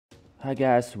Hi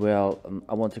guys,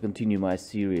 I want to continue my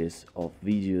series of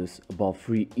videos about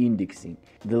free indexing.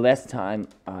 The last time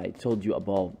I told you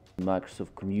about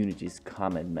Microsoft Community's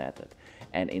comment method,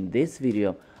 and in this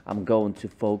video I'm going to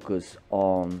focus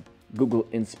on Google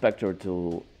Inspector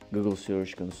tool, Google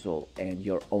Search Console, and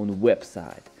your own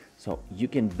website. So you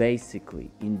can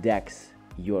basically index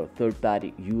your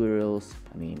third-party URLs,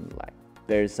 like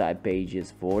Parasite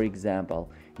pages for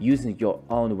example, using your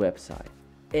own website.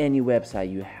 Any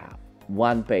website you have,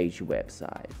 one-page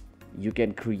website. You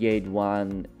can create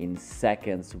one in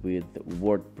seconds with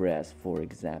WordPress, for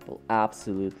example,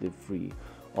 absolutely free.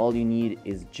 All you need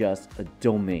is just a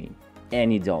domain,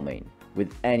 any domain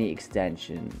with any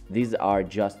extension. These are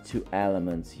just two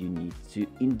elements you need to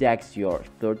index your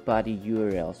third-party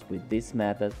URLs. With this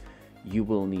method, you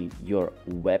will need your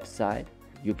website.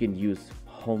 You can use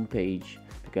homepage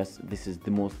because this is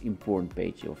the most important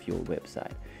page of your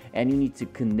website, and you need to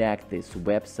connect this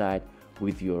website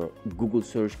with your Google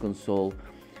Search Console.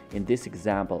 In this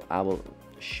example, I will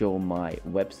show my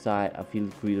website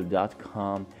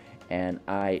affiliatecreator.com, and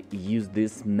I use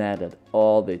this method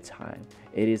all the time.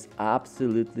 It is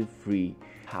absolutely free.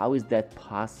 How is that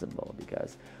possible?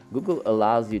 Because Google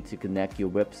allows you to connect your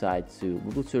website to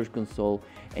Google Search Console,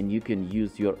 and you can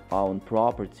use your own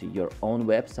property, your own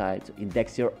website, to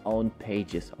index your own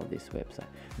pages of this website.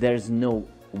 There's no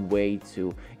way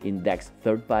to index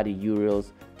third-party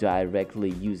URLs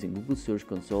directly using Google Search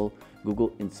Console,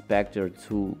 Google Inspector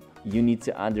tool. You need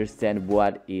to understand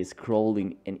what is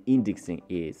crawling and indexing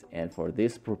is, and for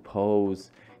this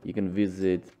purpose you can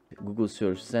visit Google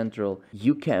Search Central.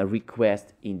 You can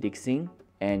request indexing,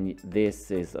 and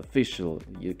this is official.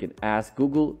 You can ask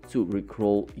Google to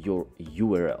recrawl your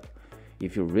URL.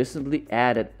 If you recently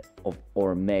added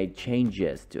or made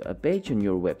changes to a page on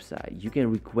your website, you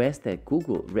can request that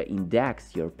Google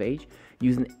reindex your page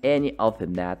using any of the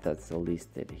methods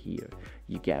listed here.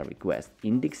 You can request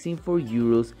indexing for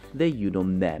URLs that you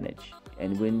don't manage.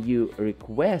 And when you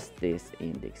request this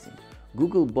indexing,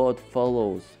 Googlebot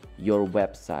follows your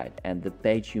website and the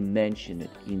page you mentioned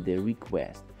in the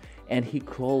request, and he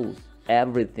crawls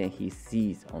everything he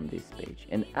sees on this page,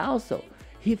 and also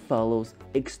he follows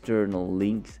external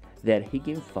links that he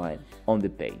can find on the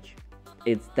page.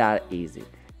 It's that easy.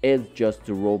 It's just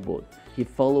a robot. He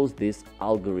follows this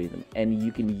algorithm, and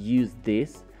you can use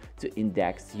this to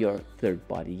index your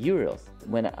third-party URLs.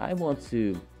 When I want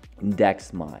to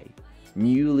index my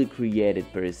newly created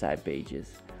Parasite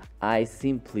pages, I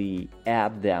simply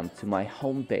add them to my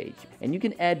home page, and you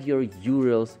can add your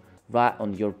URLs right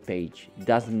on your page. It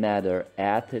doesn't matter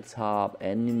at the top,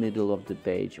 in the middle of the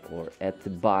page, or at the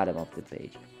bottom of the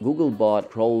page. Googlebot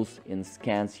crawls and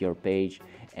scans your page,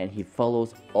 and he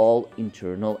follows all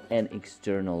internal and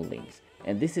external links.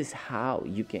 And this is how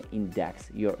you can index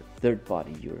your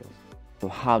third-party URLs. So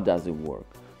how does it work?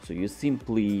 So you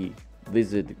simply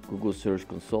visit Google Search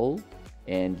Console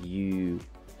and you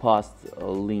post a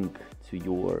link to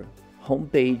your home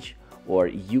page, or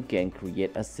you can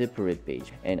create a separate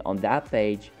page, and on that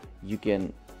page you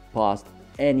can post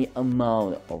any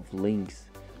amount of links.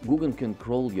 Google can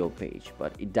crawl your page,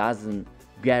 but it doesn't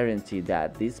guarantee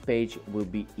that this page will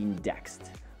be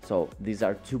indexed. So these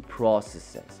are two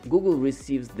processes. Google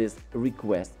receives this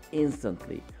request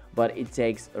instantly, but it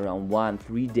takes around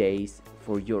 1-3 days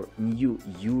for your new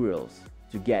URLs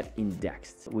to get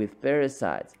indexed. With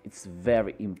Parasites, it's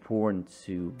very important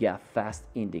to get fast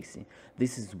indexing.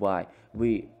 This is why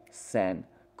we send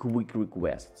quick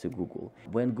requests to Google.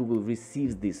 When Google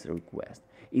receives this request,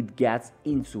 it gets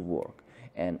into work,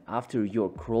 and after your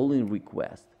crawling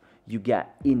request, you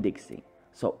get indexing.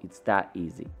 So it's that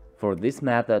easy. For this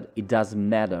method, it doesn't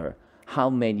matter how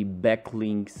many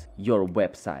backlinks your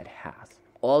website has.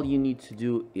 All you need to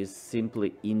do is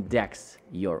simply index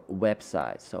your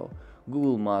website. So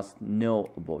Google must know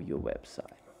about your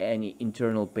website. Any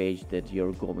internal page that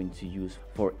you're going to use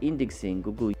for indexing,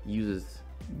 Google uses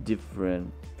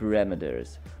different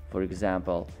parameters. For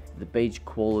example, the page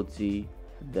quality,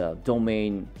 the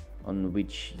domain on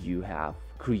which you have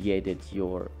created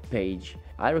your page.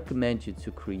 I recommend you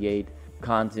to create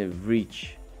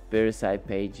content-rich Parasite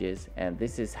pages, and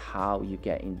this is how you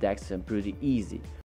can index them pretty easy.